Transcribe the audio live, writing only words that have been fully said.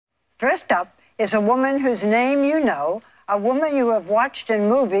First up is a woman whose name you know, a woman you have watched in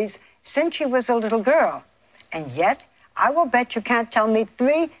movies since she was a little girl. And yet, I will bet you can't tell me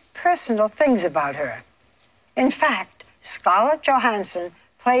 3 personal things about her. In fact, Scarlett Johansson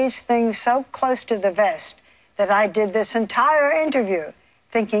plays things so close to the vest that I did this entire interview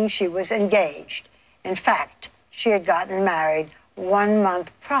thinking she was engaged. In fact, she had gotten married 1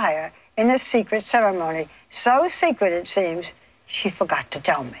 month prior in a secret ceremony. So secret, it seems, she forgot to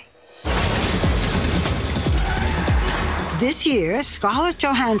tell me. This year, Scarlett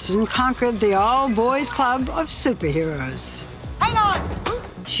Johansson conquered the all-boys club of superheroes. Hang on!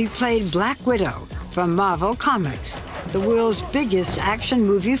 She played Black Widow from Marvel Comics, the world's biggest action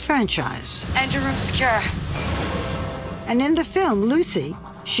movie franchise. Engine room secure. And in the film Lucy,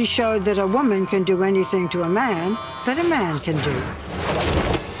 she showed that a woman can do anything to a man that a man can do.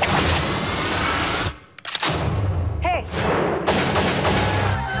 Hey!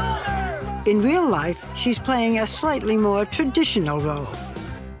 In real life, she's playing a slightly more traditional role.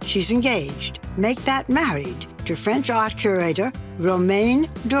 She's engaged, make that married, to French art curator Romain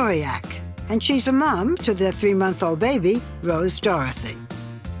Doriac. And she's a mom to their 3-month-old baby, Rose Dorothy.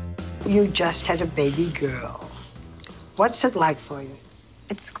 You just had a baby girl. What's it like for you?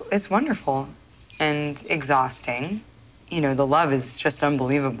 It's wonderful and exhausting. You know, the love is just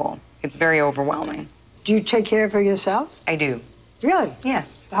unbelievable. It's very overwhelming. Do you take care of her yourself? I do. Really?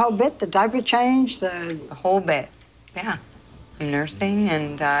 Yes. The whole bit? The diaper change? The whole bit, yeah. I'm nursing,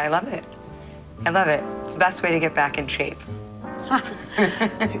 and I love it. I love it. It's the best way to get back in shape.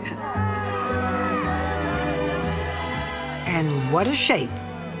 And what a shape.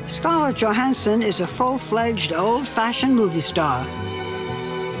 Scarlett Johansson is a full-fledged, old-fashioned movie star.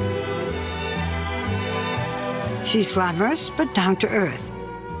 She's glamorous, but down to earth.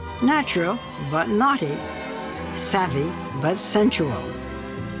 Natural, but naughty. Savvy, but sensual.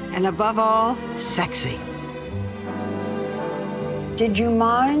 And above all, sexy. Did you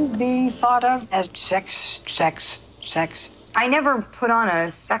mind being thought of as sex? I never put on a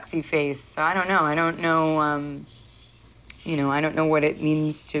sexy face, so I don't know. I don't know, you know, I don't know what it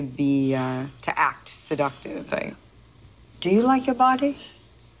means to be, to act seductive. Do you like your body?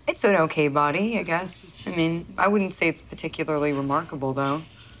 It's an okay body, I guess. I mean, I wouldn't say it's particularly remarkable, though.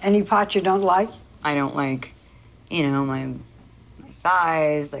 Any part you don't like? I don't like, you know, my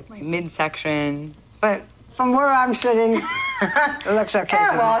thighs, like my midsection, but... From where I'm sitting, it looks okay.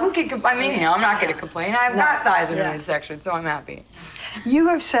 Yeah, well, who can I mean, you know, I'm not going to complain. I've got thighs in the midsection, so I'm happy. You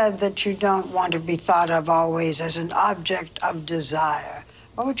have said that you don't want to be thought of always as an object of desire.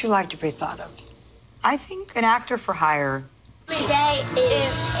 What would you like to be thought of? I think an actor for hire. Today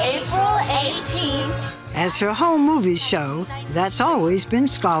is April 18th. As her home movies show, that's always been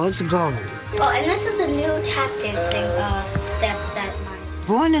Scarlett's goal. Oh, and this is a new tap dancing step that mine.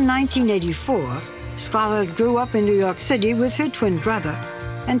 Born in 1984, Scarlett grew up in New York City with her twin brother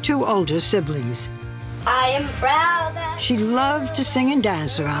and 2 older siblings. I am proud that She loved to sing and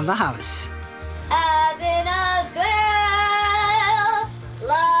dance around the house. I've been a girl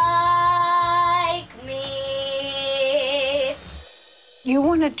like me. You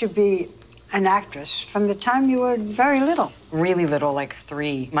wanted to be an actress from the time you were very little. Really little, like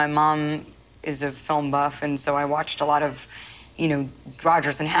 3. My mom is a film buff, and so I watched a lot of, you know,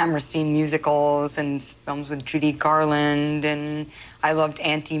 Rodgers and Hammerstein musicals and films with Judy Garland, and I loved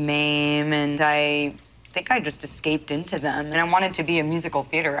Auntie Mame, and I think I just escaped into them, and I wanted to be a musical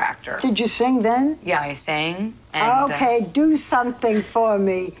theater actor. Did you sing then? Yeah, I sang. And, okay, do something for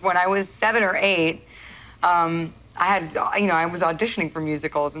me. When I was 7 or 8, I had, you know, I was auditioning for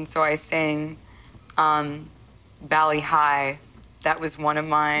musicals, and so I sang Bally High. That was one of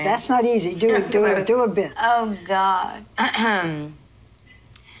my... That's not easy. Do a bit. Oh, God.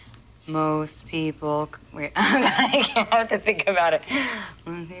 Most people... Wait, I can't have to think about it.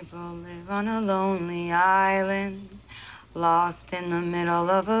 Most people live on a lonely island, lost in the middle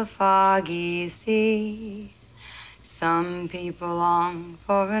of a foggy sea. Some people long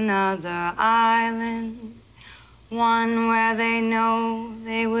for another island, one where they know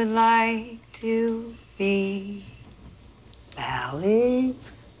they would like to be. Bally?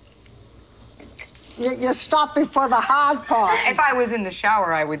 You stop before the hard part. If I was in the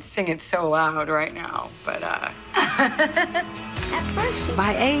shower, I would sing it so loud right now, but, At first,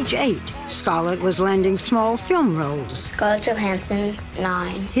 By age 8, Scarlett was landing small film roles. Scarlett Johansson,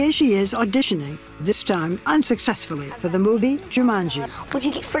 9. Here she is auditioning, this time unsuccessfully, for the movie Jumanji. Would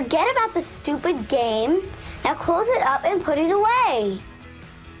you forget about the stupid game? Now close it up and put it away.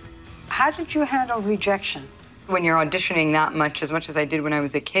 How did you handle rejection? When you're auditioning that much as I did when I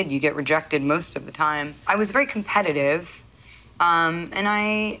was a kid, you get rejected most of the time. I was very competitive, and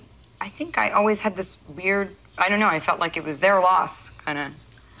I I think I always had this weird, I don't know, I felt like it was their loss, kind of.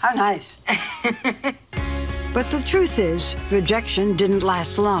 How nice. But the truth is, rejection didn't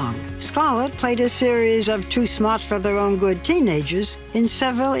last long. Scarlett played a series of too smart for their own good teenagers in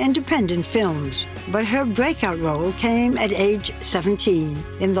several independent films. But her breakout role came at age 17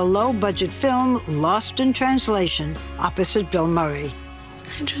 in the low-budget film Lost in Translation opposite Bill Murray.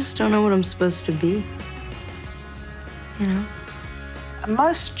 I just don't know what I'm supposed to be. You know?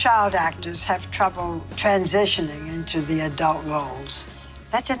 Most child actors have trouble transitioning into the adult roles.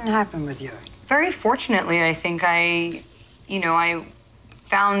 That didn't happen with you. Very fortunately, I think I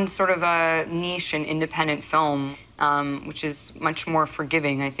found sort of a niche in independent film, which is much more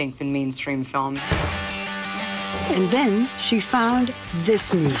forgiving, I think, than mainstream film. And then she found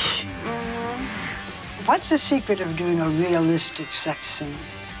this niche. What's the secret of doing a realistic sex scene?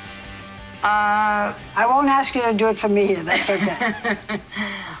 I won't ask you to do it for me here, that's okay.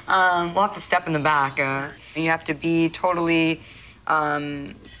 We'll have to step in the back. You have to be totally,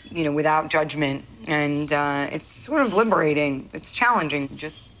 without judgment. And it's sort of liberating. It's challenging. You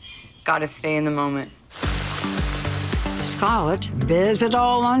just gotta stay in the moment. Scarlett bears it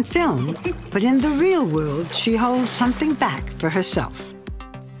all on film, but in the real world, she holds something back for herself.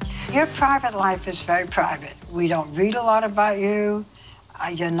 Your private life is very private. We don't read a lot about you.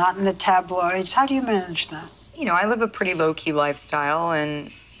 You're not in the tabloids. How do you manage that? You know, I live a pretty low-key lifestyle,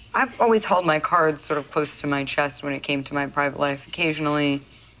 and I've always held my cards sort of close to my chest when it came to my private life. Occasionally,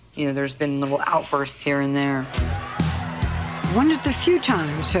 there's been little outbursts here and there. One of the few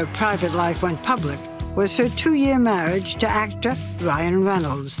times her private life went public was her 2-year marriage to actor Ryan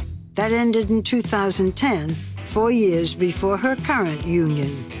Reynolds. That ended in 2010, 4 years before her current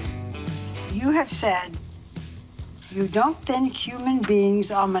union. You have said you don't think human beings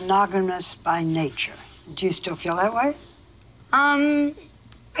are monogamous by nature. Do you still feel that way?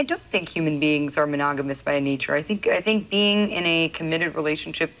 I don't think human beings are monogamous by nature. I think being in a committed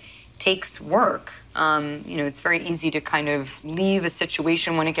relationship takes work. It's very easy to kind of leave a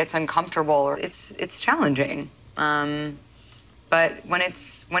situation when it gets uncomfortable. It's challenging. But when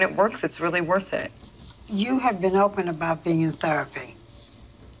it works, it's really worth it. You have been open about being in therapy.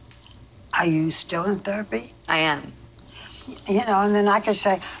 Are you still in therapy? I am. And then I could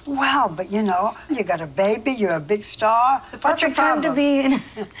say, wow, but you got a baby, you're a big star. It's the perfect time to be in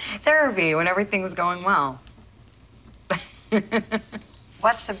therapy when everything's going well.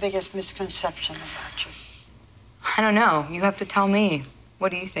 What's the biggest misconception about you? I don't know. You have to tell me.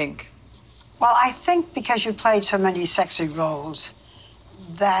 What do you think? Well, I think because you played so many sexy roles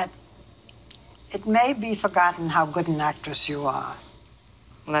that it may be forgotten how good an actress you are.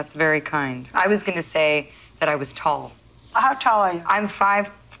 Well, that's very kind. I was going to say that I was tall. How tall are you? I'm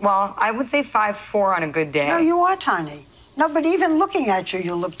I would say 5'4" on a good day. No, you are tiny. No, but even looking at you,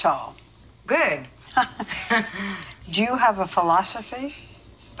 you look tall. Good. Do you have a philosophy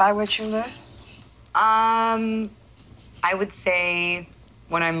by which you live? I would say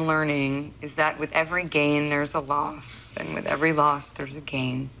what I'm learning is that with every gain, there's a loss, and with every loss, there's a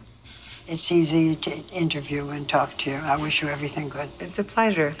gain. It's easy to interview and talk to you. I wish you everything good. It's a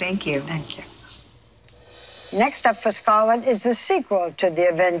pleasure. Thank you. Thank you. Next up for Scarlett is the sequel to The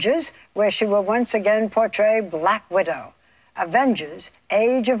Avengers, where she will once again portray Black Widow. Avengers: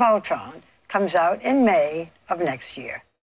 Age of Ultron comes out in May of next year.